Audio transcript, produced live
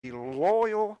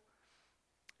loyal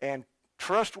and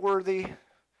trustworthy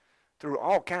through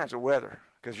all kinds of weather,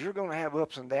 because you're going to have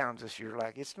ups and downs this year.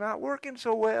 Like, it's not working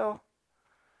so well,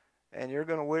 and you're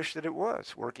going to wish that it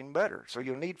was working better. So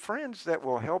you'll need friends that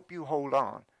will help you hold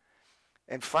on.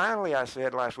 And finally, I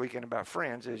said last weekend about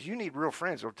friends, is you need real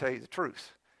friends that will tell you the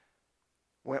truth.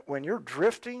 When you're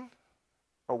drifting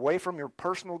away from your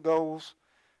personal goals,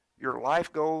 your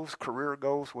life goals, career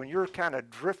goals, when you're kind of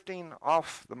drifting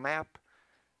off the map,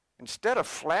 instead of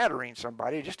flattering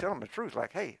somebody, just tell them the truth.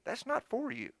 Like, hey, that's not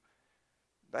for you.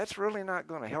 That's really not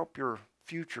going to help your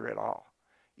future at all.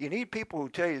 You need people who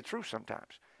tell you the truth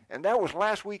sometimes. And that was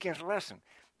last weekend's lesson.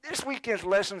 This weekend's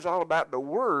lesson is all about the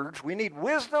words. We need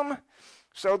wisdom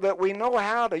so that we know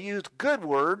how to use good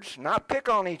words, not pick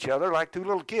on each other like two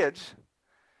little kids,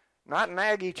 not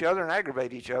nag each other and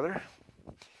aggravate each other.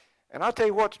 And I'll tell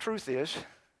you what the truth is.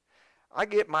 I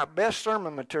get my best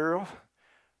sermon material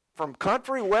from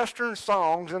country western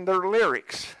songs and their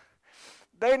lyrics.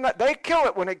 They kill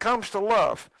it when it comes to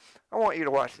love. I want you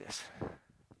to watch this.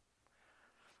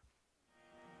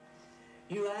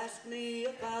 You ask me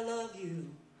if I love you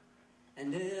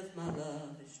and if my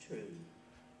love is true.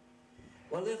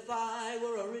 Well, if I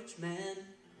were a rich man,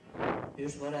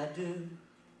 here's what I'd do.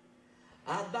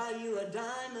 I'd buy you a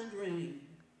diamond ring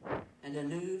and a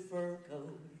new fur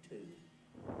coat too.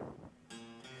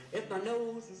 If my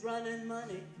nose was running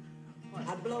money,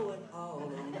 I'd blow it all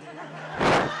on you.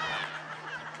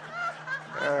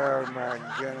 Oh, my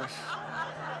goodness.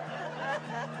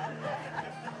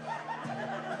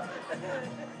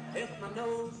 If my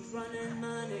nose was running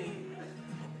money,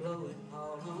 I'd blow it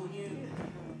all on you.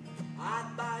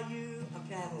 I'd buy you a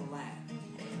Cadillac,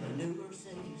 a new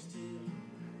Mercedes too.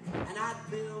 And I'd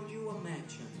build you a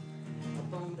mansion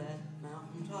up on that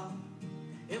mountaintop.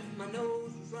 If my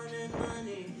nose was running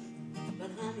money,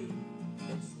 but honey,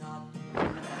 it's not.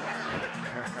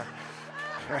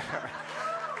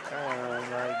 Oh,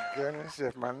 my goodness.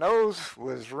 If my nose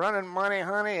was running money,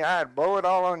 honey, I'd blow it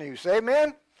all on you. Say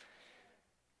amen?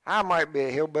 I might be a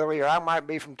hillbilly, or I might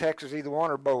be from Texas, either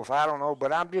one or both. I don't know,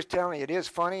 but I'm just telling you, it is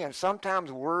funny, and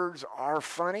sometimes words are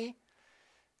funny,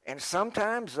 and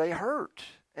sometimes they hurt.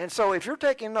 And so if you're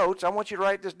taking notes, I want you to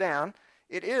write this down.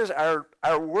 It is, our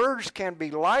words can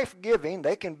be life-giving.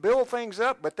 They can build things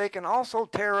up, but they can also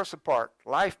tear us apart,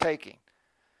 life-taking.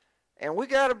 And we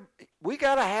gotta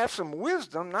have some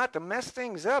wisdom not to mess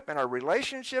things up in our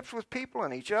relationships with people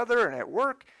and each other and at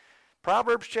work.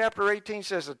 Proverbs chapter 18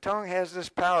 says the tongue has this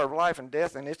power of life and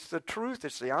death, and it's the truth.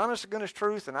 It's the honest to goodness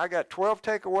truth, and I got 12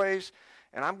 takeaways,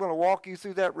 and I'm going to walk you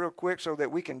through that real quick so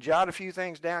that we can jot a few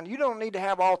things down. You don't need to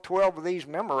have all 12 of these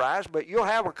memorized, but you'll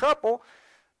have a couple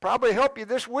probably help you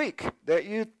this week that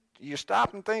you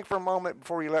stop and think for a moment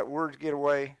before you let words get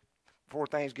away, before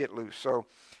things get loose. So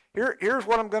here's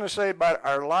what I'm going to say about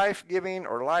our life-giving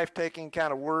or life-taking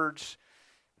kind of words.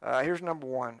 Here's number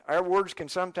one. Our words can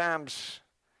sometimes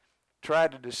try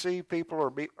to deceive people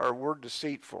or we're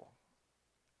deceitful.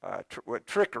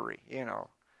 Trickery, you know.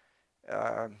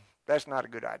 That's not a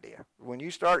good idea. When you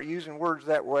start using words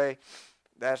that way,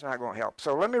 that's not going to help.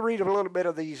 So let me read a little bit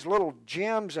of these little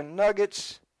gems and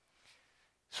nuggets.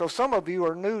 So some of you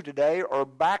are new today or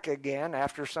back again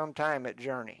after some time at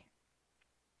Journey.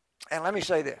 And let me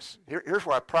say this. Here's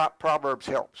why Proverbs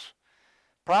helps.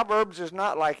 Proverbs is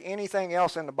not like anything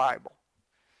else in the Bible.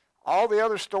 All the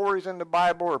other stories in the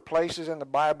Bible or places in the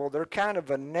Bible, they're kind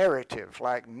of a narrative,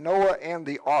 like Noah and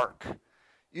the ark.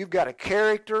 You've got a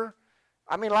character.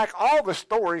 I mean, like all the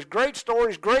stories,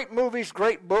 great movies,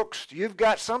 great books. You've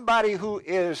got somebody who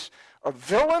is a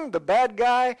villain, the bad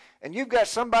guy, and you've got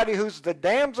somebody who's the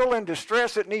damsel in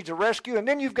distress that needs a rescue, and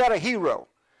then you've got a hero.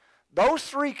 Those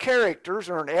three characters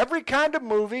are in every kind of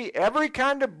movie, every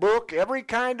kind of book, every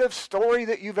kind of story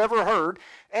that you've ever heard,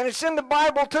 and it's in the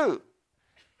Bible too.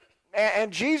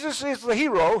 And Jesus is the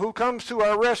hero who comes to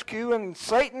our rescue, and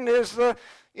Satan is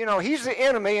he's the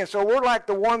enemy, and so we're like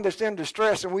the one that's in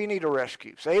distress and we need a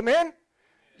rescue. Say amen?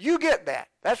 You get that.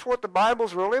 That's what the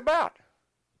Bible's really about.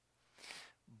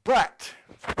 But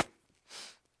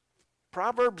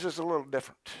Proverbs is a little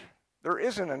different. There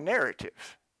isn't a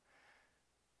narrative.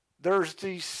 There's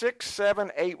these 6,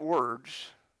 7, 8 words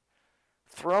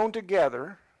thrown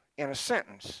together in a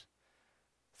sentence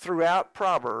throughout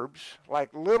Proverbs, like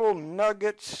little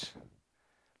nuggets,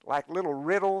 like little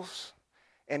riddles.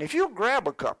 And if you'll grab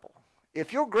a couple,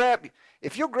 if you'll grab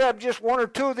just one or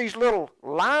two of these little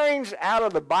lines out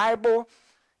of the Bible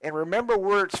and remember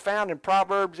where it's found in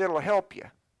Proverbs, it'll help you.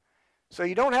 So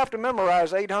you don't have to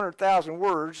memorize 800,000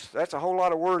 words. That's a whole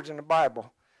lot of words in the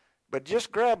Bible. But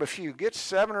just grab a few. Get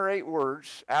 7 or 8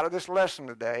 words out of this lesson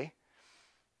today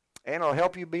And it'll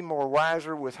help you be more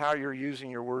wiser with how you're using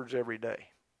your words every day.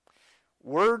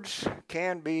 Words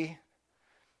can be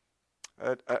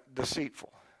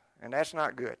deceitful, and that's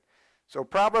not good. So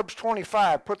Proverbs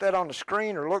 25, put that on the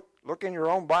screen or look in your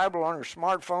own Bible on your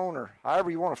smartphone or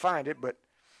however you want to find it, but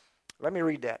let me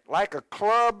read that. Like a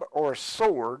club or a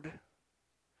sword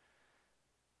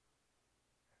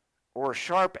or a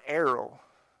sharp arrow.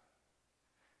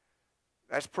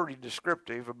 That's pretty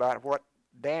descriptive about what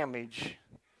damage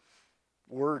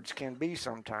words can be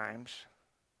sometimes.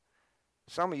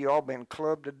 Some of you all been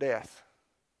clubbed to death.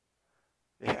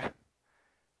 Yeah.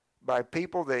 By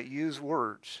people that use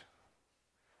words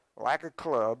like a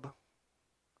club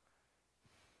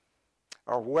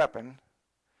or weapon.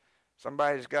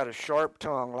 Somebody's got a sharp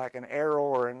tongue like an arrow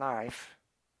or a knife,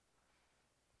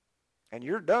 and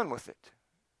you're done with it.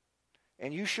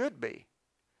 And you should be.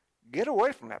 Get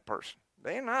away from that person.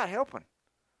 They're not helping.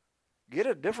 Get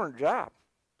a different job.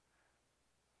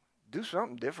 Do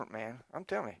something different, man. I'm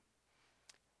telling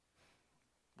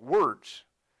you. Words.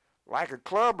 Like a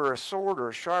club or a sword or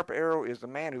a sharp arrow is the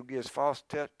man who gives false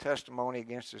testimony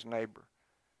against his neighbor.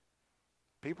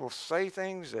 People say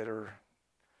things that are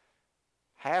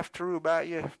half true about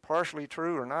you, partially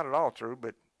true, or not at all true,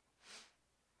 but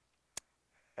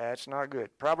that's not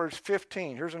good. Proverbs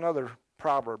 15. Here's another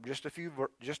proverb. Just a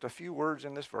few words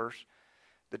in this verse.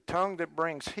 The tongue that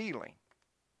brings healing.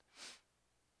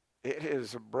 It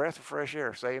is a breath of fresh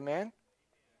air. Say amen.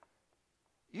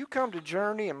 You come to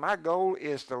Journey, and my goal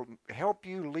is to help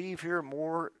you leave here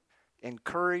more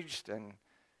encouraged and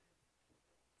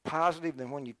positive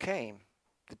than when you came.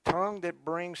 The tongue that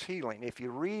brings healing. If you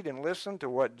read and listen to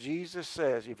what Jesus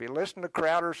says, if you listen to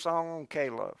Crowder's song on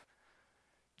K-Love,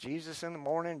 Jesus in the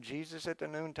morning, Jesus at the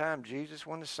noontime, Jesus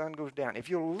when the sun goes down. If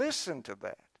you listen to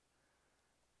that,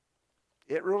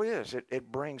 it really is.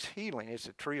 It brings healing. It's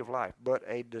a tree of life. But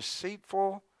a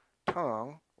deceitful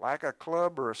tongue, like a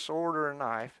club or a sword or a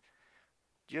knife,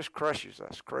 just crushes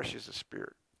us, crushes the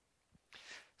spirit.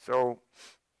 So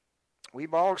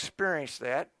we've all experienced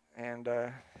that, and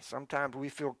sometimes we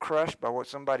feel crushed by what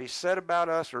somebody said about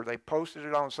us or they posted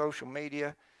it on social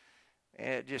media,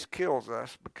 and it just kills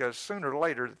us because sooner or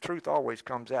later the truth always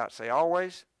comes out. Say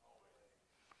always.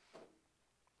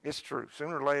 It's true.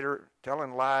 Sooner or later,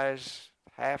 telling lies,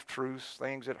 half-truths,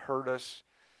 things that hurt us.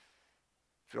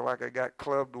 Feel like I got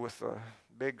clubbed with a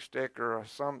big stick or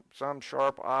some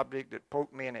sharp object that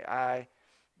poked me in the eye.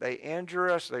 They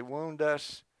injure us, they wound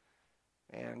us,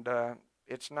 and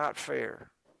it's not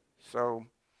fair. So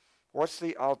what's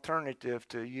the alternative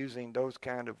to using those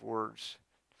kind of words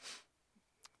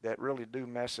that really do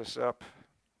mess us up,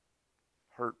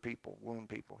 hurt people, wound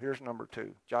people? Here's number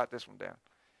 2. Jot this one down.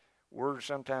 Words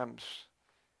sometimes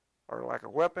are like a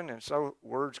weapon, and so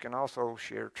words can also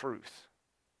share truth.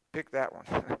 Pick that one.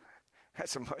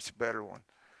 That's a much better one.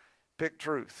 Pick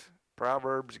truth.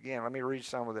 Proverbs again. Let me read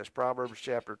some of this. Proverbs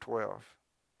chapter 12.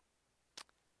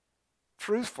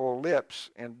 Truthful lips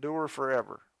endure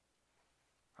forever.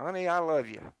 Honey, I love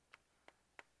you.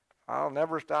 I'll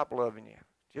never stop loving you.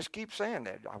 Just keep saying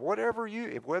that.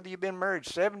 Whether you've been married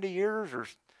 70 years or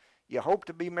you hope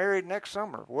to be married next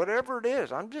summer, whatever it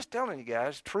is, I'm just telling you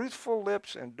guys, truthful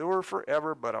lips endure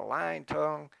forever, but a lying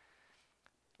tongue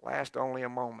lasts only a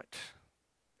moment.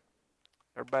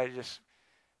 Everybody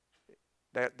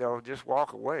they'll just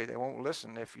walk away. They won't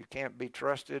listen if you can't be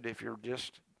trusted, if you're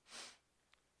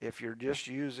just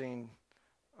using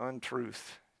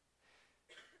untruth.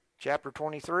 Chapter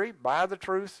 23, buy the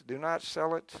truth, do not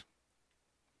sell it.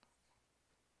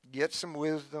 Get some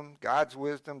wisdom, God's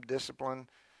wisdom, discipline,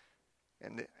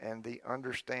 and the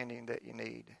understanding that you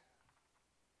need.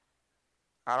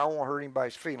 I don't want to hurt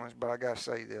anybody's feelings, but I got to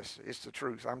say this. It's the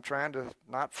truth. I'm trying to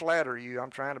not flatter you. I'm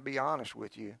trying to be honest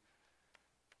with you.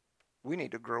 We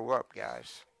need to grow up,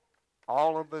 guys.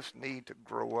 All of us need to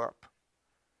grow up.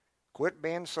 Quit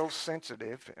being so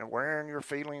sensitive and wearing your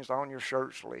feelings on your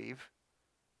shirt sleeve.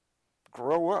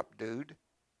 Grow up, dude.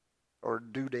 Or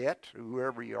dudette,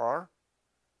 whoever you are.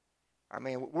 I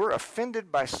mean, we're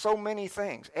offended by so many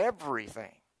things.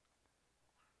 Everything.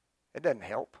 It doesn't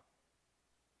help.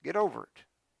 Get over it.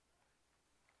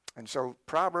 And so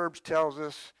Proverbs tells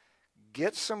us,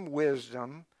 get some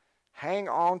wisdom, hang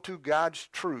on to God's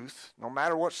truth, no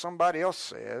matter what somebody else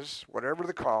says, whatever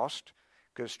the cost,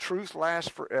 because truth lasts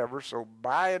forever, so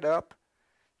buy it up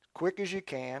as quick as you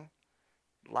can.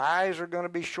 Lies are going to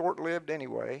be short-lived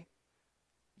anyway.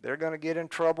 They're going to get in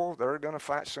trouble. They're going to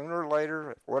fight sooner or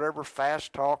later. Whatever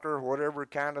fast talker, whatever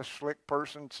kind of slick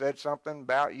person said something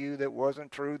about you that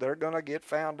wasn't true, they're going to get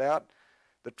found out.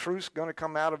 The truth's going to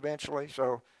come out eventually.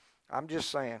 So I'm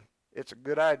just saying, it's a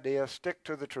good idea. Stick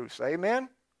to the truth. Amen?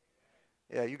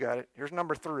 Yeah, you got it. Here's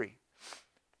number 3.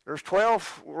 There's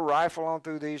 12. We'll rifle on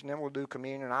through these, and then we'll do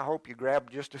communion. I hope you grab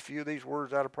just a few of these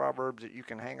words out of Proverbs that you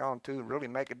can hang on to and really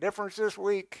make a difference this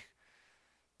week,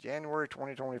 January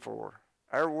 2024.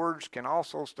 Our words can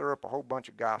also stir up a whole bunch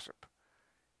of gossip.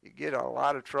 You get a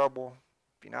lot of trouble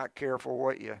if you're not careful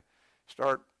what you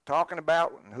start talking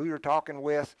about and who you're talking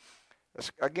with.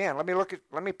 Again,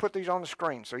 let me put these on the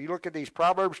screen. So you look at these,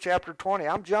 Proverbs chapter 20.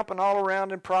 I'm jumping all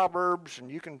around in Proverbs,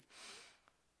 and you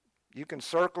can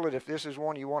circle it if this is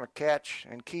one you want to catch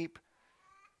and keep.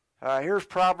 Here's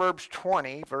Proverbs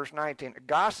 20, verse 19.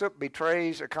 Gossip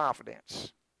betrays a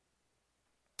confidence.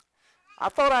 I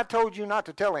thought I told you not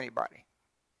to tell anybody.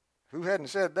 Who hadn't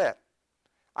said that?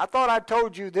 I thought I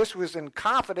told you this was in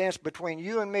confidence between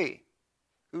you and me.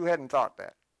 Who hadn't thought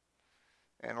that?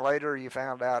 And later you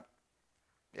found out,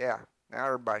 yeah, now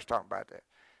everybody's talking about that.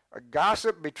 A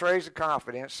gossip betrays a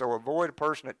confidence, so avoid a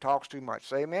person that talks too much.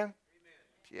 Say amen?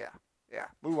 Amen. Yeah.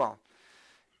 Move on.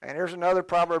 And here's another,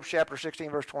 Proverbs chapter 16,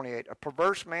 verse 28. A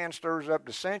perverse man stirs up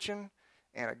dissension,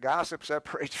 and a gossip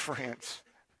separates friends.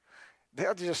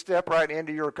 They'll just step right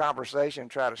into your conversation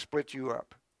and try to split you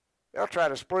up. They'll try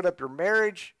to split up your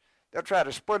marriage. They'll try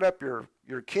to split up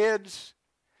your kids.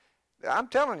 I'm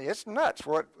telling you, it's nuts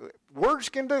what words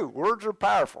can do. Words are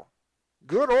powerful,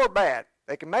 good or bad.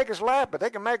 They can make us laugh, but they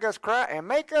can make us cry and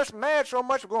make us mad so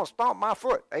much we're going to stomp my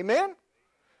foot. Amen?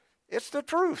 It's the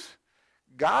truth.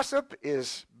 Gossip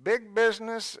is big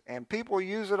business, and people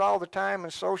use it all the time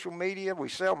in social media. We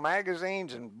sell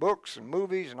magazines and books and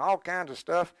movies and all kinds of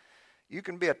stuff. You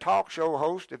can be a talk show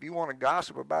host if you want to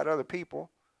gossip about other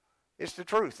people. It's the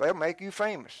truth. They'll make you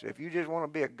famous if you just want to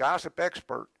be a gossip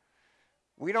expert.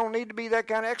 We don't need to be that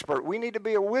kind of expert. We need to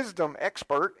be a wisdom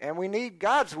expert, and we need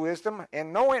God's wisdom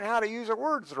and knowing how to use our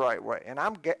words the right way. And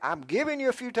I'm giving you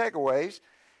a few takeaways.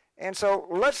 And so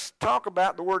let's talk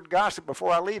about the word gossip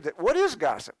before I leave it. What is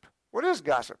gossip? What is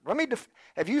gossip?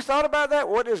 Have you thought about that?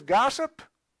 What is gossip?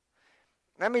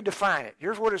 Let me define it.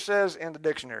 Here's what it says in the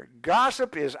dictionary.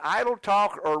 Gossip is idle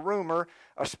talk or rumor,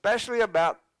 especially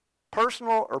about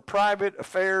personal or private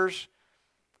affairs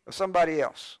of somebody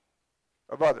else,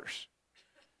 of others.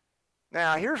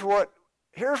 Now, here's where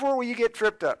you get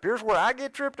tripped up. Here's where I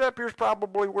get tripped up. Here's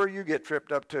probably where you get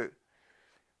tripped up too.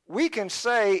 We can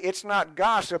say it's not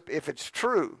gossip if it's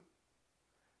true.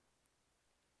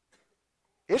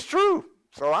 It's true,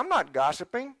 so I'm not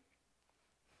gossiping.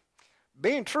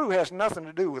 Being true has nothing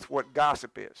to do with what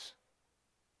gossip is.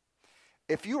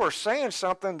 If you are saying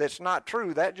something that's not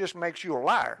true, that just makes you a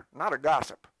liar, not a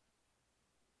gossip.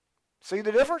 See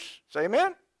the difference? Say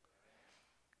amen?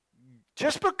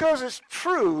 Just because it's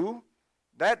true,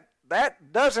 that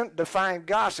doesn't define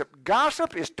gossip.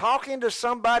 Gossip is talking to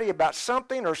somebody about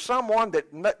something or someone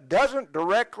that doesn't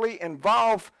directly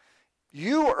involve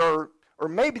you or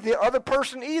maybe the other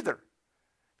person either.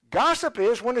 Gossip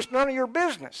is when it's none of your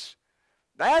business.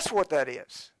 That's what that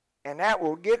is. And that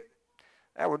will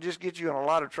just get you in a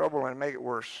lot of trouble and make it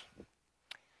worse.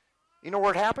 You know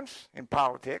where it happens? In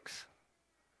politics.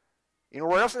 You know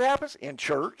where else it happens? In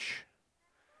church.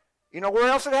 You know where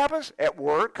else it happens? At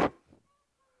work.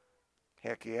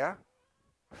 Heck yeah.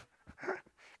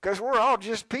 Because we're all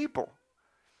just people.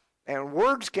 And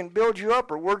words can build you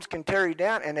up or words can tear you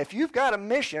down. And if you've got a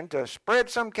mission to spread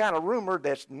some kind of rumor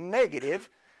that's negative,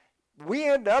 we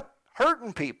end up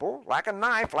hurting people like a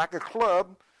knife, like a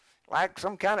club, like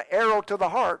some kind of arrow to the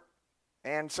heart.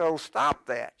 And so stop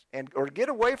that. Or get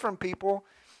away from people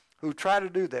who try to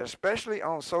do that, especially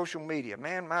on social media.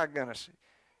 Man, my goodness.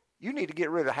 You need to get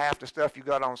rid of half the stuff you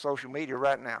got on social media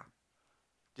right now.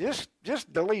 Just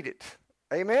delete it.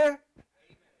 Amen?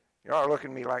 You are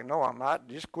looking at me like, no, I'm not.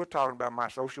 Just quit talking about my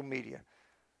social media.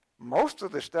 Most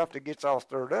of the stuff that gets all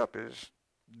stirred up is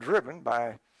driven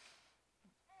by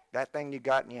that thing you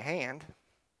got in your hand.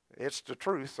 It's the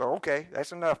truth. So, okay,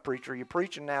 that's enough, preacher. You're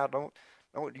preaching now. Don't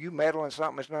you meddle in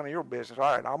something that's none of your business.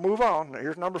 All right, I'll move on.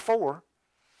 Here's number 4.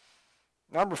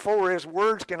 Number 4 is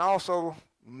words can also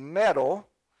meddle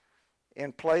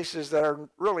in places that are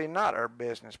really not our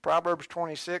business. Proverbs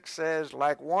 26 says,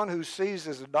 like one who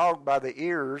seizes a dog by the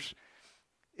ears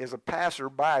is a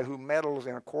passerby who meddles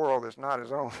in a quarrel that's not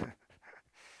his own.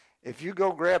 If you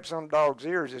go grab some dog's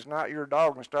ears, it's not your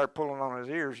dog, and start pulling on his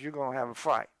ears, you're going to have a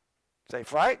fight. Say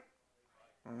fight?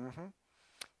 Mm-hmm.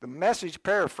 The Message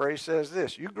paraphrase says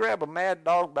this: you grab a mad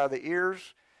dog by the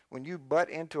ears when you butt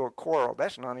into a quarrel.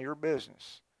 That's none of your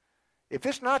business. If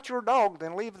it's not your dog,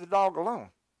 then leave the dog alone.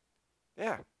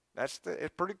 Yeah, it's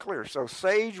pretty clear. So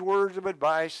sage words of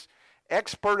advice,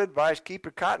 expert advice, keep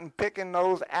your cotton picking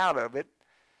nose out of it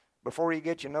before you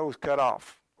get your nose cut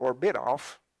off or bit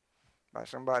off. by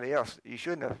somebody else. You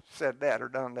shouldn't have said that or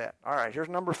done that. All right, here's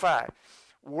number 5.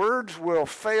 Words will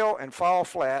fail and fall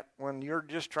flat when you're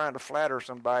just trying to flatter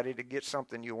somebody to get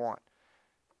something you want.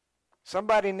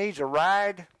 Somebody needs a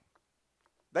ride.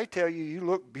 They tell you, you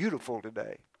look beautiful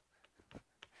today.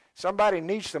 Somebody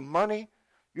needs some money.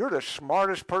 You're the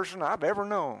smartest person I've ever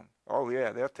known. Oh,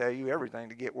 yeah, they'll tell you everything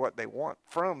to get what they want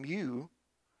from you.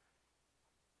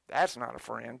 That's not a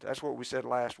friend. That's what we said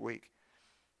last week.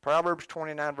 Proverbs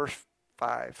 29, verse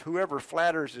 5. Whoever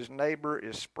flatters his neighbor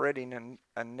is spreading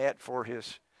a net for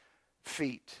his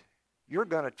feet. You're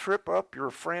going to trip up your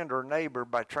friend or neighbor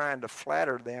by trying to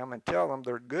flatter them and tell them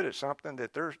they're good at something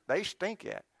that they stink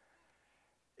at.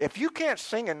 If you can't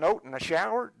sing a note in the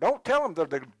shower, don't tell them they're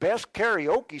the best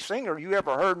karaoke singer you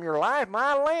ever heard in your life.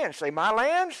 My lands. Say, my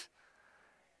lands?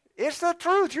 It's the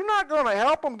truth. You're not going to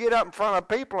help them get up in front of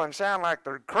people and sound like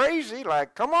they're crazy.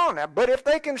 Like, come on now. But if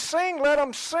they can sing, let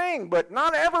them sing. But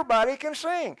not everybody can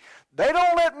sing. They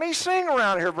don't let me sing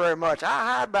around here very much.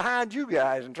 I hide behind you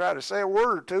guys and try to say a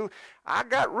word or two. I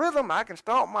got rhythm. I can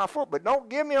stomp my foot. But don't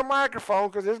give me a microphone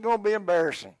because it's going to be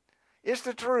embarrassing. It's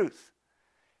the truth.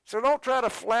 So don't try to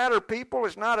flatter people.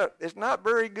 It's not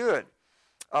very good.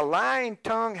 A lying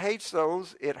tongue hates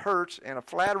those it hurts, and a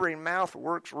flattering mouth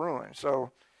works ruin.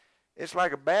 So it's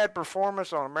like a bad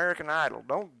performance on American Idol.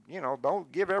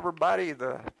 Don't give everybody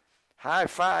the high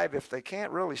five if they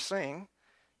can't really sing.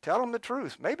 Tell them the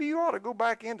truth. Maybe you ought to go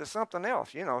back into something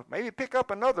else. Maybe pick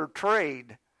up another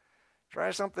trade.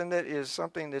 Try something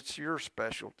that's your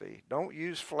specialty. Don't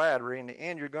use flattery. In the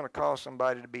end, you're going to cause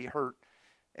somebody to be hurt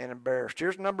and embarrassed.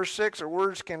 Here's number 6. Our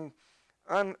words can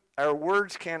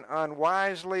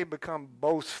unwisely become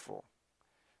boastful.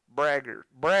 Braggarts.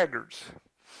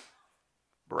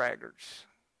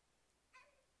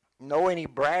 Know any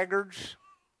braggarts?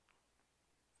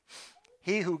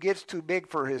 He who gets too big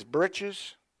for his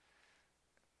britches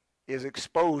is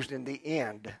exposed in the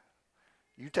end.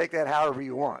 You take that however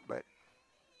you want, but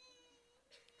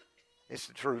it's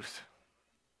the truth.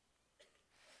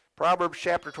 Proverbs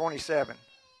chapter 27.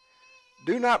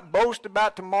 Do not boast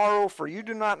about tomorrow, for you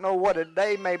do not know what a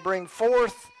day may bring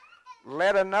forth.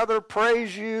 Let another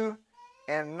praise you,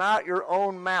 and not your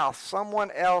own mouth.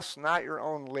 Someone else, not your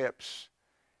own lips.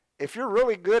 If you're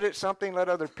really good at something, let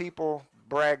other people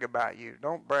brag about you.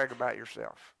 Don't brag about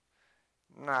yourself.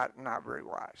 Not very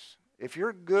wise. If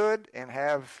you're good and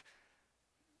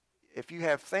if you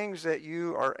have things that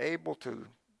you are able to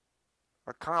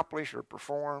accomplish or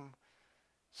perform,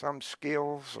 some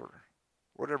skills or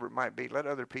whatever it might be, let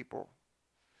other people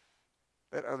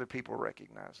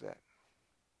recognize that.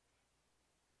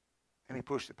 Let me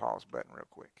push the pause button real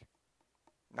quick.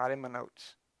 Not in my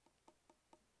notes.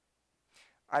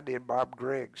 I did Bob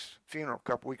Gregg's funeral a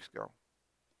couple weeks ago.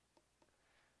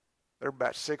 There were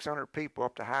about 600 people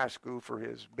up to high school for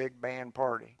his big band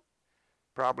party.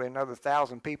 Probably another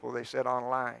 1,000 people, they said,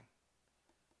 online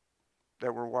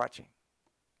that were watching.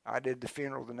 I did the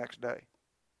funeral the next day.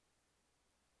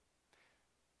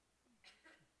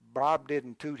 Bob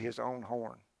didn't toot his own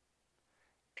horn.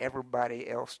 Everybody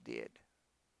else did.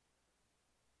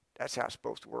 That's how it's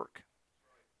supposed to work.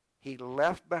 He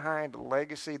left behind a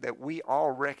legacy that we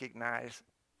all recognize.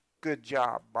 Good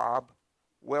job, Bob.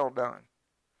 Well done.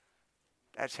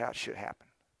 That's how it should happen.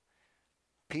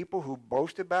 People who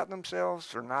boast about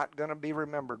themselves are not going to be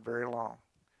remembered very long.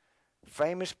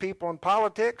 Famous people in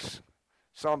politics,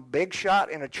 some big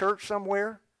shot in a church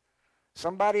somewhere,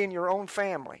 somebody in your own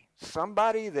family,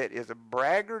 somebody that is a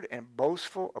braggart and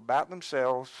boastful about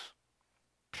themselves,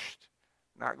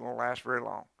 not going to last very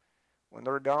long. When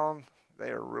they're gone, they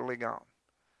are really gone.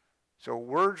 So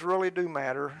words really do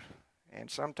matter,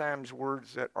 and sometimes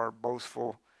words that are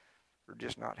boastful are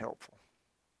just not helpful.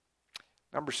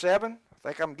 Number 7, I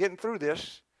think I'm getting through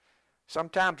this.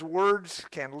 Sometimes words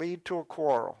can lead to a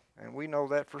quarrel, and we know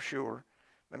that for sure.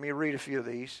 Let me read a few of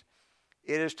these.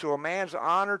 It is to a man's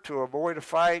honor to avoid a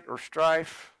fight or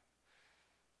strife,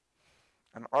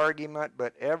 an argument,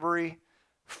 but every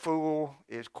fool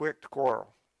is quick to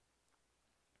quarrel.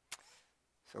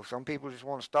 So some people just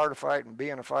want to start a fight and be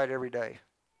in a fight every day.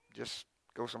 Just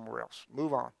go somewhere else.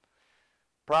 Move on.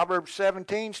 Proverbs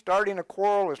 17, starting a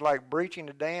quarrel is like breaching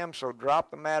a dam, so drop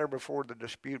the matter before the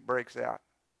dispute breaks out.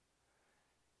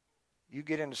 You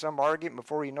get into some argument,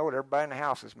 before you know it, everybody in the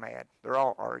house is mad. They're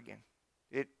all arguing.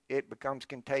 It becomes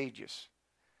contagious.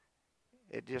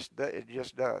 It just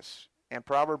does. And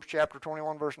Proverbs chapter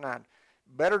 21, verse 9.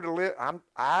 Better to live.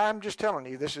 I'm just telling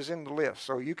you, this is in the list,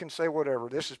 so you can say whatever.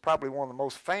 This is probably one of the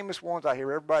most famous ones I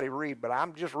hear everybody read, but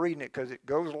I'm just reading it because it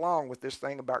goes along with this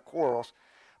thing about quarrels.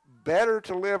 better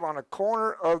to live on a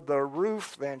corner of the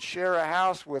roof than share a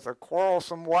house with a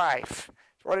quarrelsome wife.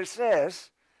 That's what it says.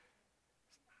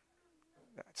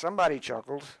 Somebody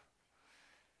chuckled.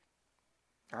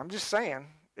 I'm just saying,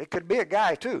 it could be a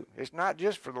guy too. It's not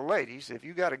just for the ladies. If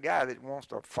you got a guy that wants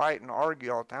to fight and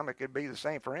argue all the time, it could be the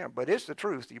same for him. But it's the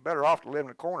truth. You're better off to live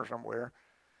in a corner somewhere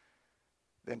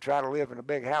than try to live in a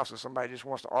big house with somebody who just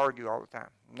wants to argue all the time.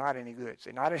 Not any good.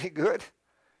 Say, not any good?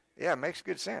 Yeah, it makes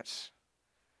good sense.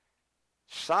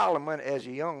 Solomon, as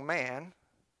a young man,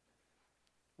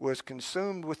 was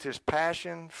consumed with his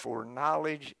passion for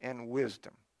knowledge and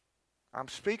wisdom. I'm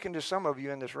speaking to some of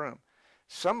you in this room.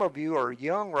 Some of you are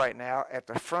young right now at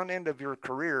the front end of your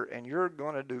career, and you're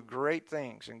going to do great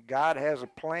things. And God has a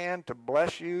plan to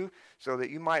bless you so that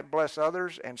you might bless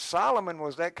others. And Solomon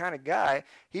was that kind of guy.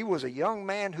 He was a young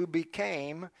man who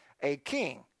became a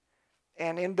king.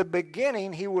 And in the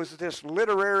beginning, he was this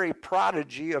literary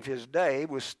prodigy of his day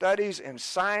with studies in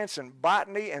science and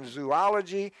botany and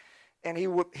zoology. And he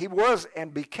was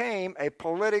and became a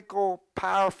political,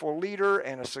 powerful leader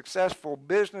and a successful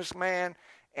businessman.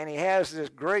 And he has this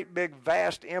great big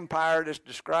vast empire that's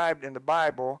described in the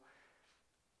Bible.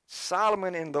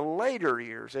 Solomon in the later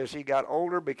years, as he got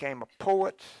older, became a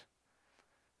poet,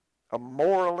 a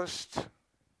moralist,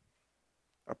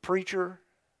 a preacher.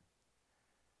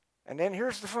 And then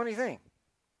here's the funny thing.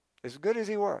 As good as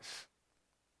he was,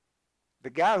 the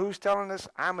guy who's telling us,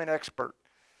 I'm an expert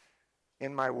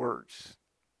in my words.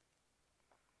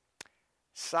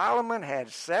 Solomon had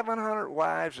 700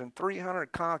 wives and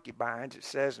 300 concubines, it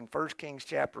says in 1 Kings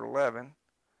chapter 11.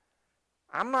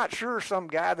 I'm not sure some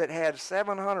guy that had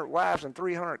 700 wives and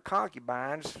 300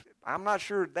 concubines, I'm not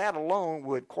sure that alone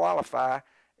would qualify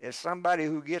as somebody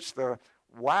who gets the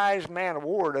Wise Man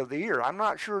Award of the year. I'm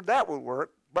not sure that would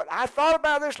work, but I thought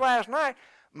about this last night.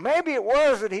 Maybe it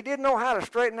was that he didn't know how to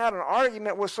straighten out an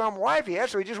argument with some wife he had,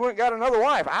 so he just went and got another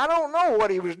wife. I don't know what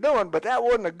he was doing, but that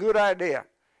wasn't a good idea.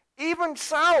 Even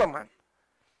Solomon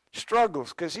struggles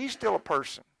because he's still a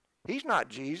person. He's not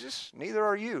Jesus. Neither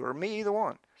are you or me, either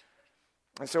one.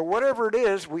 And so whatever it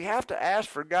is, we have to ask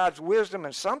for God's wisdom.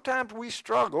 And sometimes we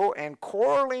struggle, and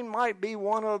quarreling might be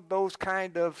one of those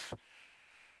kind of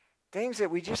things that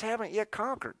we just haven't yet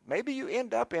conquered. Maybe you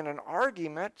end up in an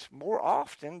argument more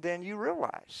often than you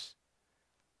realize.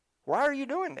 Why are you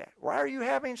doing that? Why are you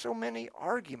having so many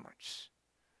arguments?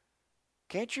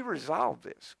 Can't you resolve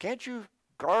this? Can't you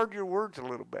guard your words a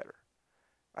little better?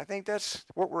 I think that's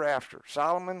what we're after.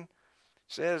 Solomon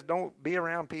says don't be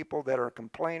around people that are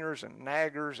complainers and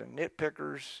naggers and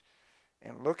nitpickers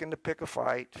and looking to pick a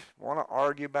fight, want to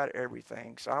argue about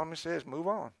everything. Solomon says move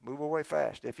on, move away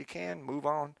fast. If you can, move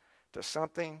on to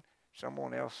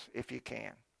someone else if you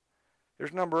can.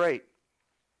 There's number 8,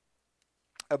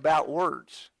 about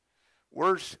words.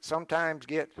 Words sometimes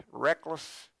get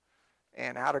reckless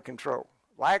and out of control.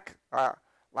 Like a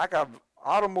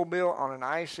automobile on an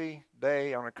icy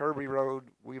day on a curvy road,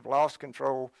 we've lost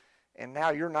control, and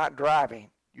now you're not driving.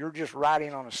 You're just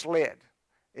riding on a sled.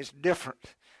 It's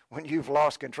different when you've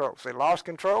lost control. Say, lost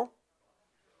control?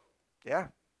 Yeah,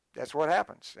 that's what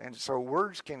happens. And so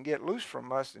words can get loose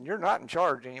from us, and you're not in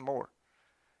charge anymore.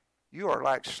 You are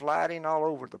like sliding all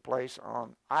over the place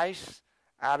on ice,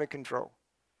 out of control.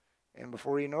 And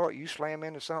before you know it, you slam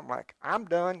into something like, I'm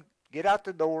done. Get out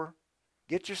the door.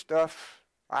 Get your stuff.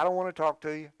 I don't want to talk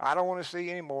to you. I don't want to see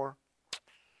you anymore.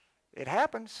 It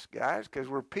happens, guys, because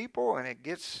we're people, and it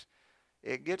gets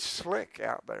slick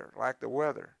out there like the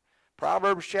weather.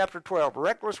 Proverbs chapter 12,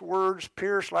 reckless words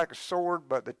pierce like a sword,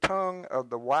 but the tongue of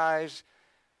the wise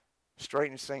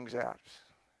straightens things out.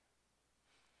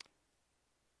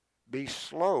 Be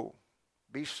slow.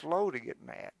 Be slow to get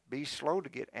mad. Be slow to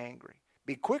get angry.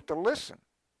 Be quick to listen,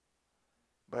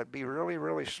 but be really,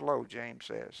 really slow, James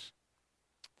says,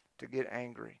 to get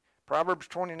angry. Proverbs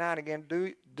 29 again,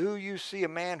 do you see a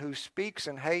man who speaks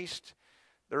in haste?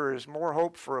 There is more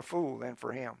hope for a fool than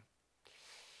for him.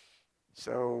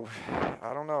 So,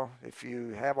 I don't know, if you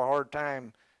have a hard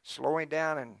time slowing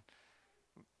down and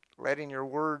letting your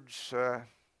words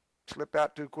slip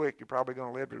out too quick, you're probably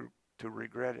going to live to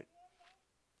regret it.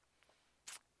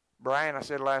 Brian, I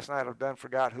said last night, I've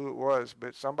forgot who it was,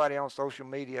 but somebody on social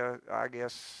media, I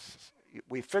guess,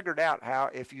 we figured out how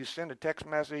if you send a text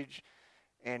message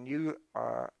and you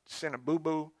send a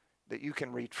boo-boo, that you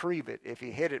can retrieve it if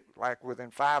you hit it like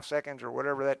within 5 seconds or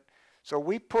whatever that. So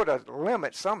we put a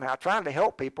limit somehow, trying to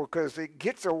help people because it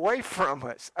gets away from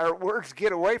us. Our words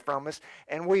get away from us,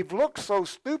 and we've looked so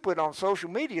stupid on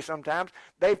social media sometimes,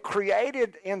 they've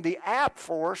created in the app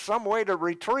for us some way to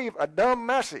retrieve a dumb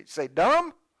message. Say,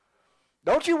 dumb?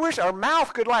 Don't you wish our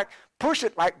mouth could like push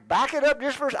it, like back it up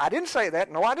just for a second. I didn't say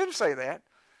that. No, I didn't say that.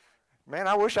 Man,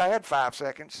 I wish I had 5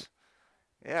 seconds.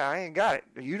 Yeah, I ain't got it.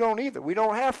 You don't either. We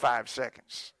don't have 5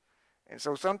 seconds. And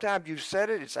so sometimes you've said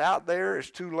it, it's out there,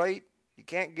 it's too late. You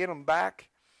can't get them back.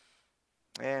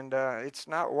 And it's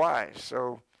not wise.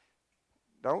 So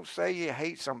don't say you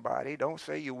hate somebody. Don't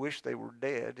say you wish they were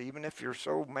dead. Even if you're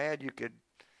so mad you could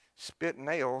spit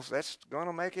nails, that's going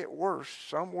to make it worse.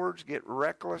 Some words get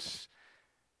reckless,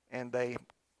 and they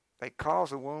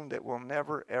cause a wound that will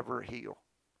never, ever heal.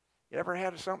 You ever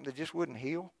had something that just wouldn't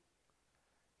heal?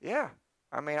 Yeah.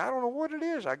 I mean, I don't know what it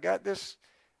is. I got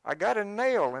a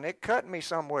nail, and it cut me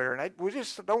somewhere, and we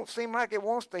just don't seem like it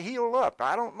wants to heal up.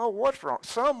 I don't know what's wrong.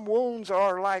 Some wounds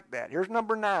are like that. Here's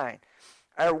number 9.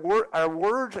 Our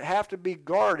words have to be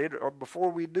guarded or before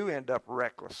we do end up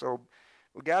reckless. So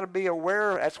we got to be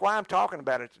aware. That's why I'm talking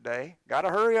about it today. Got to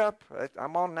hurry up.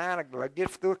 I'm on 9. I'll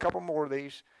get through a couple more of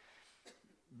these.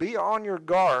 Be on your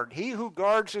guard. He who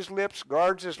guards his lips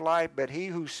guards his life, but he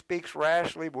who speaks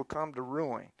rashly will come to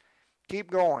ruin.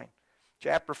 Keep going.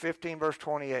 Chapter 15, verse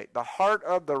 28. The heart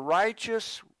of the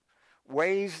righteous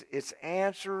weighs its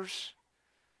answers,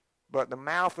 but the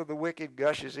mouth of the wicked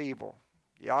gushes evil.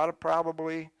 You ought to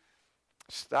probably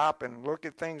stop and look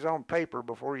at things on paper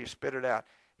before you spit it out.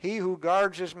 He who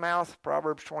guards his mouth,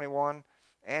 Proverbs 21,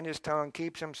 and his tongue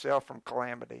keeps himself from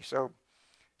calamity. So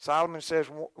Solomon says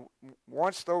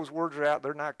once those words are out,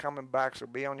 they're not coming back, so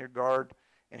be on your guard.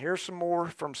 And here's some more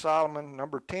from Solomon.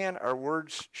 Number 10, our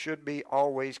words should be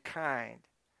always kind,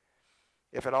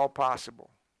 if at all possible.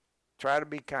 Try to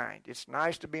be kind. It's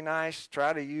nice to be nice.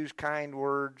 Try to use kind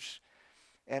words.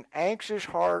 An anxious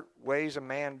heart weighs a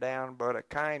man down, but a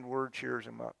kind word cheers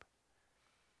him up.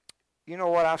 You know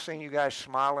what? I've seen you guys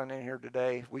smiling in here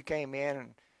today. We came in,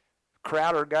 and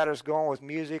Crowder got us going with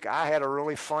music. I had a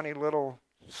really funny little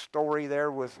story there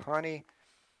with Honey.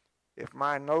 If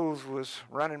my nose was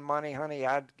running money, honey,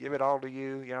 I'd give it all to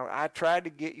you. You know, I tried to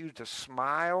get you to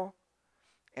smile,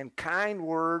 and kind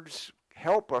words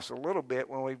help us a little bit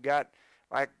when we've got,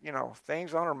 like, you know,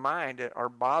 things on our mind that are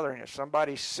bothering us.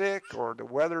 Somebody's sick or the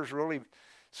weather's really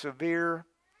severe.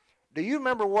 Do you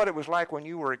remember what it was like when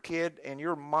you were a kid and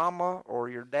your mama or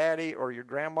your daddy or your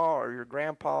grandma or your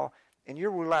grandpa, and you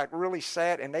were like really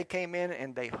sad, and they came in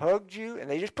and they hugged you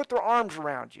and they just put their arms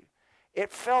around you?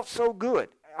 It felt so good.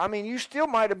 I mean, you still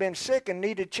might have been sick and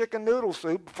needed chicken noodle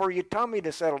soup for your tummy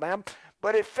to settle down,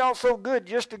 but it felt so good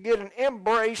just to get an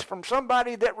embrace from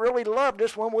somebody that really loved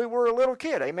us when we were a little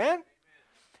kid. Amen?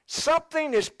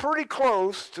 Something is pretty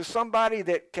close to somebody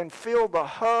that can feel the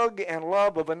hug and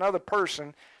love of another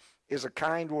person is a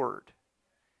kind word.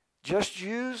 Just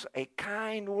use a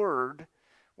kind word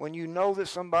when you know that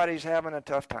somebody's having a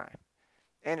tough time.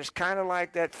 And it's kind of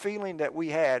like that feeling that we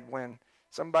had when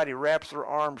somebody wraps their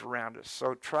arms around us.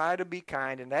 So try to be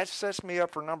kind, and that sets me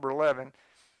up for number 11.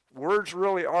 Words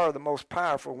really are the most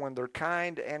powerful when they're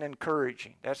kind and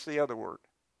encouraging. That's the other word.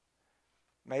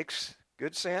 Makes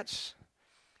good sense.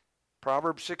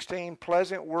 Proverbs 16,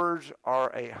 pleasant words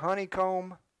are a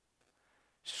honeycomb,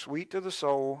 sweet to the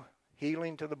soul,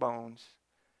 healing to the bones.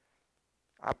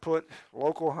 I put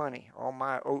local honey on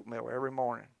my oatmeal every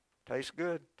morning. Tastes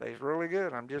good. Tastes really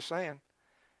good. I'm just saying.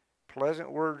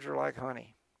 Pleasant words are like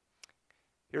honey.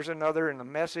 Here's another in the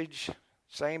Message,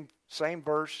 same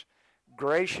verse.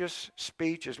 Gracious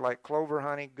speech is like clover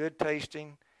honey, good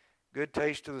tasting, good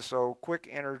taste to the soul, quick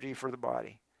energy for the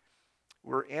body.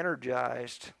 We're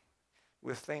energized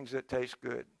with things that taste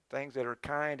good, things that are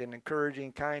kind and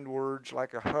encouraging, kind words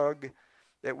like a hug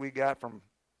that we got from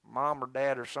mom or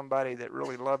dad or somebody that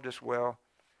really loved us well.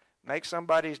 Make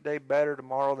somebody's day better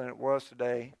tomorrow than it was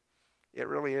today. It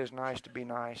really is nice to be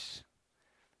nice.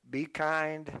 Be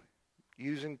kind.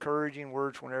 Use encouraging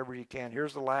words whenever you can.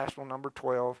 Here's the last one, number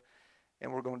 12,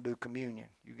 and we're going to do communion.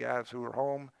 You guys who are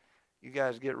home, you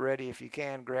guys get ready. If you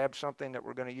can, grab something that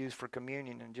we're going to use for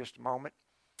communion in just a moment.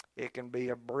 It can be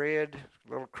a bread,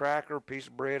 a little cracker, piece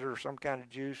of bread, or some kind of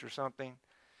juice or something.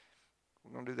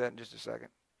 We're going to do that in just a second.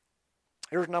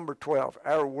 Here's number 12.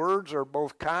 Our words are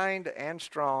both kind and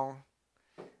strong,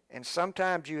 and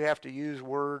sometimes you have to use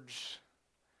words.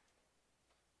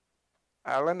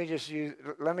 Let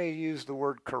me use the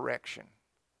word correction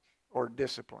or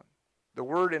discipline. The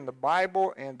word in the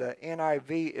Bible and the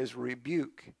NIV is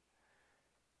rebuke.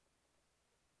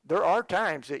 There are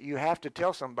times that you have to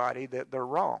tell somebody that they're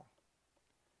wrong.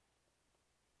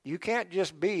 You can't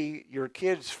just be your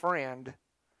kid's friend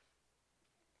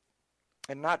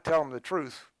and not tell them the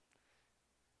truth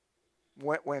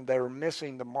when they're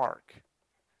missing the mark.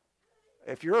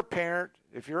 If you're a parent,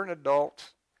 if you're an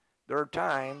adult, there are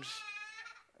times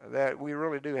that we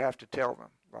really do have to tell them.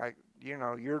 Like,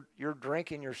 you're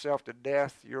drinking yourself to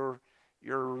death. You're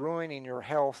ruining your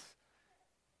health.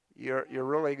 You're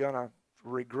really going to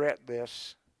regret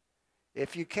this.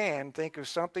 If you can, think of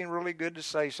something really good to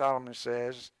say, Solomon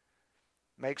says.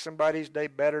 Make somebody's day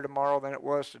better tomorrow than it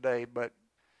was today, but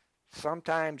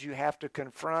sometimes you have to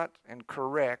confront and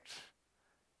correct.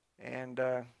 And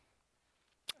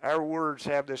our words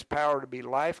have this power to be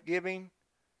life-giving,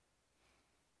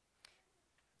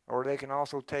 or they can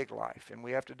also take life. And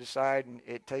we have to decide, and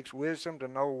it takes wisdom to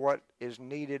know what is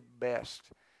needed best.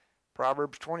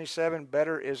 Proverbs 27,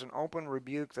 better is an open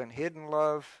rebuke than hidden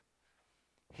love.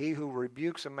 He who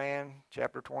rebukes a man,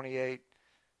 chapter 28,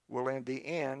 will in the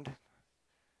end,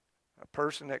 a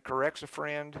person that corrects a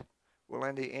friend will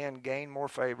in the end gain more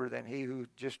favor than he who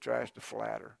just tries to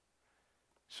flatter.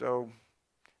 So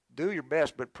do your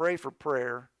best, but pray for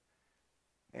prayer.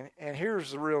 And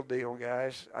here's the real deal,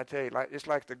 guys. I tell you, it's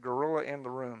like the gorilla in the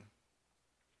room.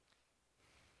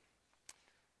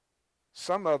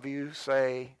 Some of you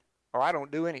say, oh, I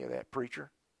don't do any of that,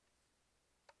 preacher.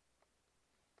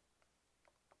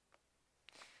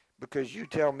 Because you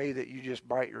tell me that you just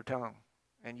bite your tongue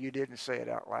and you didn't say it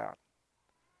out loud.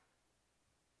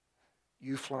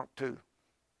 You flunked too.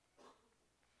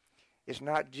 It's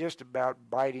not just about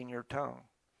biting your tongue.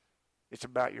 It's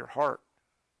about your heart.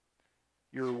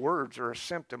 Your words are a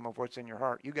symptom of what's in your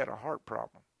heart. You got a heart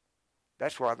problem.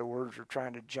 That's why the words are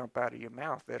trying to jump out of your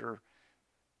mouth that are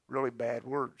really bad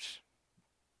words.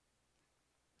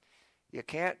 You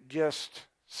can't just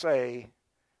say,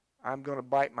 I'm going to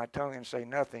bite my tongue and say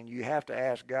nothing. You have to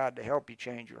ask God to help you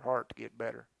change your heart to get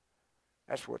better.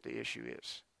 That's what the issue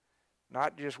is.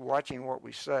 Not just watching what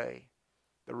we say.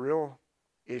 The real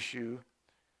issue,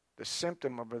 the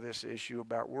symptom of this issue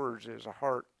about words is a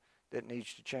heart that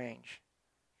needs to change.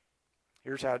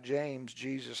 Here's how James,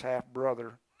 Jesus'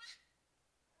 half-brother,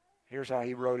 here's how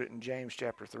he wrote it in James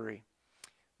chapter 3.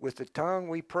 With the tongue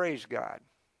we praise God.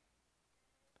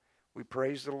 We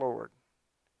praise the Lord.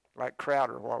 Like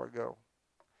Crowder a while ago.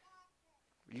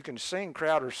 You can sing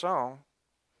Crowder's song,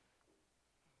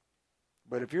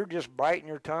 but if you're just biting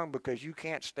your tongue because you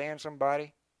can't stand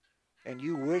somebody and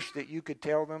you wish that you could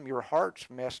tell them, your heart's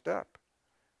messed up.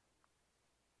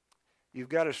 You've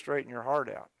got to straighten your heart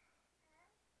out.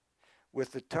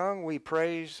 With the tongue we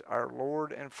praise our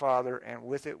Lord and Father, and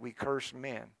with it we curse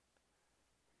men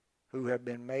who have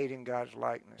been made in God's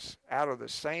likeness. Out of the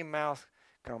same mouth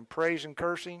come praise and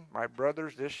cursing. My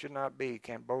brothers, this should not be.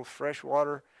 Can both fresh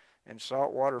water and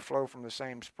salt water flow from the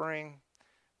same spring?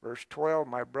 Verse 12,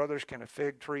 my brothers, can a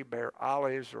fig tree bear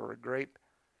olives or a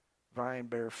grapevine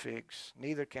bear figs?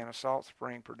 Neither can a salt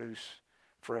spring produce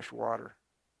fresh water.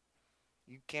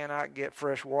 You cannot get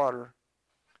fresh water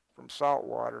from salt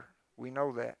water. We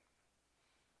know that.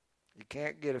 You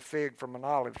can't get a fig from an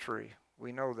olive tree.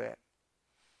 We know that.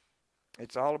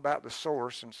 It's all about the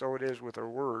source, and so it is with our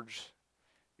words.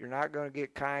 You're not going to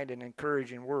get kind and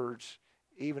encouraging words,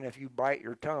 even if you bite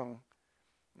your tongue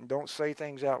and don't say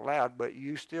things out loud, but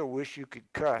you still wish you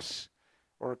could cuss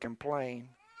or complain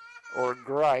or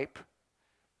gripe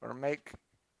or make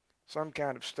some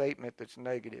kind of statement that's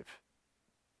negative.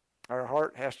 Our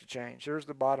heart has to change. Here's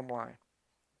the bottom line.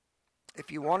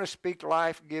 If you want to speak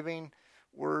life-giving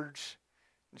words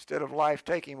instead of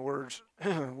life-taking words,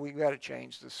 we've got to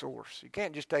change the source. You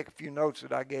can't just take a few notes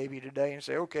that I gave you today and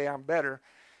say, okay, I'm better.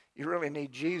 You really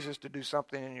need Jesus to do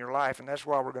something in your life, and that's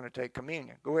why we're going to take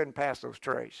communion. Go ahead and pass those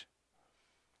trays.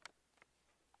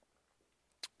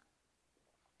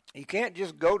 You can't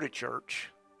just go to church.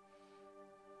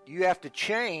 You have to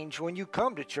change when you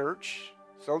come to church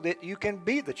so that you can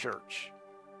be the church.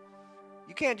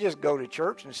 You can't just go to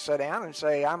church and sit down and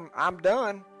say, I'm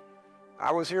done.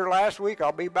 I was here last week.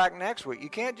 I'll be back next week. You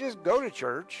can't just go to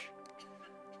church.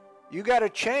 You got to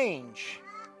change.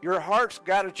 Your heart's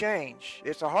got to change.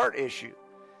 It's a heart issue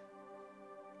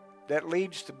that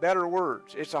leads to better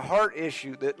words. It's a heart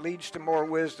issue that leads to more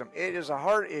wisdom. It is a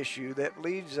heart issue that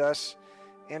leads us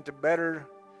into better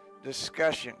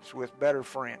discussions with better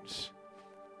friends.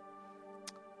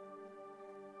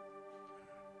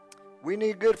 We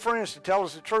need good friends to tell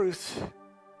us the truth.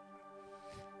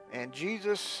 And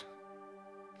Jesus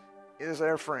is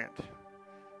our friend.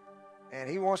 And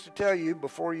he wants to tell you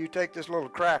before you take this little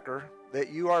cracker that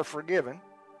you are forgiven.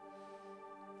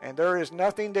 And there is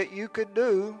nothing that you could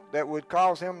do that would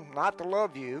cause him not to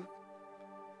love you.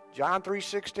 John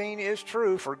 3:16 is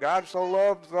true, for God so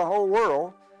loved the whole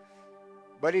world.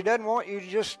 But he doesn't want you to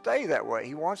just stay that way.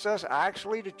 He wants us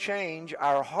actually to change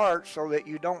our hearts so that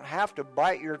you don't have to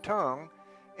bite your tongue,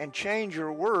 and change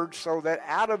your words so that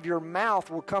out of your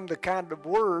mouth will come the kind of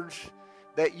words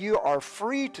that you are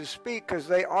free to speak because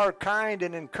they are kind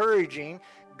and encouraging.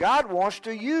 God wants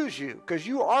to use you because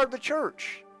you are the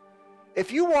church.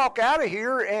 If you walk out of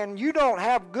here and you don't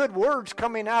have good words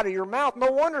coming out of your mouth,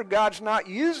 no wonder God's not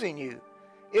using you.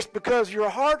 It's because your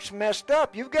heart's messed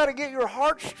up. You've got to get your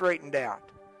heart straightened out.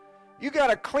 You got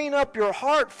to clean up your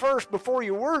heart first before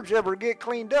your words ever get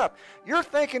cleaned up. You're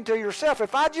thinking to yourself,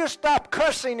 if I just stop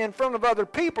cussing in front of other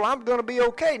people, I'm going to be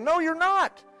okay. No, you're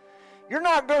not. You're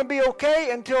not going to be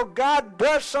okay until God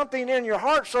does something in your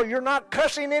heart so you're not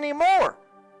cussing anymore.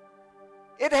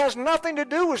 It has nothing to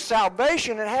do with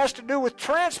salvation. It has to do with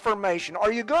transformation.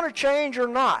 Are you going to change or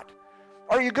not?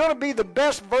 Are you going to be the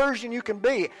best version you can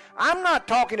be? I'm not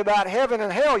talking about heaven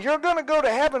and hell. You're going to go to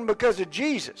heaven because of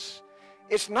Jesus.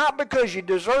 It's not because you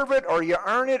deserve it or you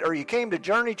earn it or you came to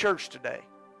Journey Church today.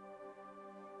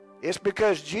 It's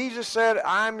because Jesus said,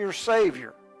 I'm your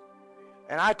Savior,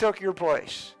 and I took your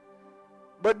place.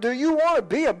 But do you want to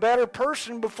be a better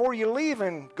person before you leave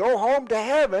and go home to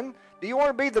heaven? Do you want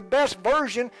to be the best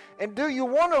version? And do you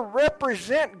want to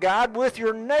represent God with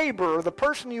your neighbor or the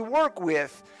person you work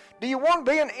with? Do you want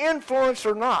to be an influence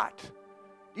or not?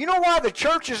 You know why the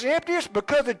church is empty? It's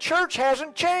because the church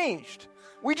hasn't changed.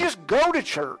 We just go to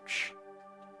church.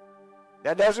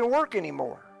 That doesn't work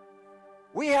anymore.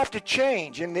 We have to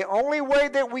change, and the only way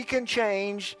that we can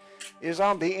change is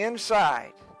on the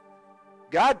inside.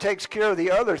 God takes care of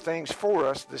the other things for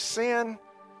us, the sin,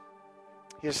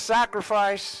 His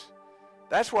sacrifice.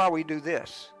 That's why we do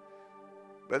this.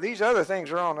 But these other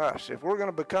things are on us. If we're going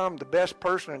to become the best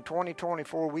person in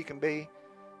 2024 we can be,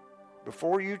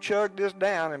 before you chug this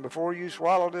down and before you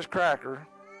swallow this cracker,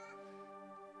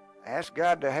 ask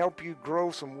God to help you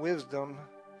grow some wisdom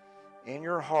in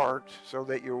your heart so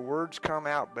that your words come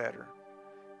out better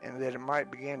and that it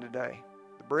might begin today.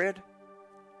 The bread.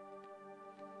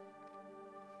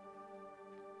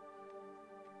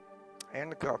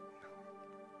 And the cup.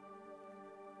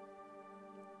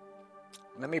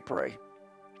 Let me pray.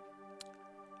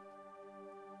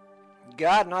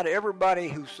 God, not everybody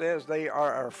who says they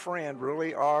are our friend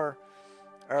really are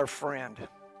our friend.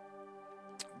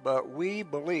 But we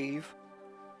believe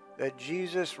that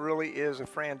Jesus really is a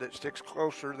friend that sticks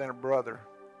closer than a brother.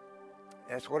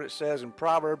 That's what it says in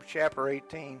Proverbs chapter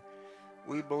 18.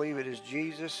 We believe it is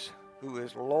Jesus who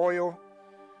is loyal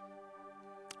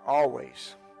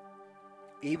always,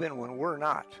 even when we're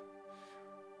not.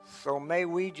 So may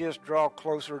we just draw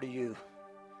closer to you.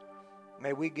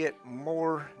 May we get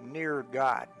more near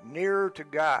God. Nearer to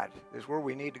God is where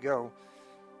we need to go.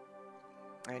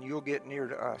 And you'll get near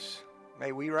to us.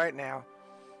 May we right now,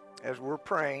 as we're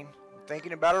praying,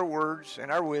 thinking about our words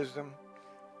and our wisdom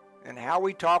and how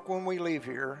we talk when we leave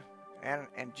here and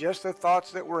just the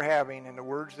thoughts that we're having and the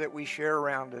words that we share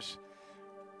around us,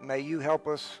 may you help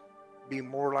us be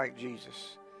more like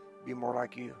Jesus, be more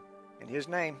like you. In His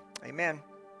name, amen.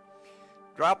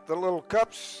 Drop the little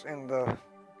cups in the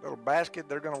little basket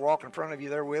they're going to walk in front of you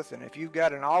there with, and if you've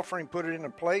got an offering, put it in a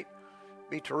plate.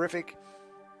 Be terrific.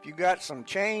 If you got some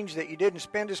change that you didn't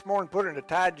spend this morning, put it in a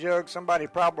Tide jug. Somebody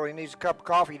probably needs a cup of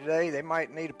coffee today. They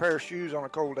might need a pair of shoes on a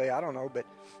cold day. I don't know, but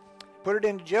put it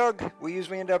in the jug. We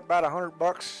usually end up about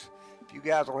 $100. If you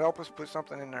guys will help us, put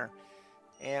something in there.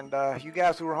 And you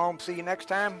guys who are home, see you next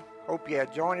time. Hope you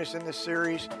join us in this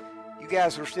series. You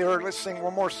guys who are still here, let's sing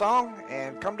one more song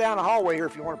and come down the hallway here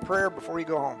if you want a prayer before you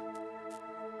go home.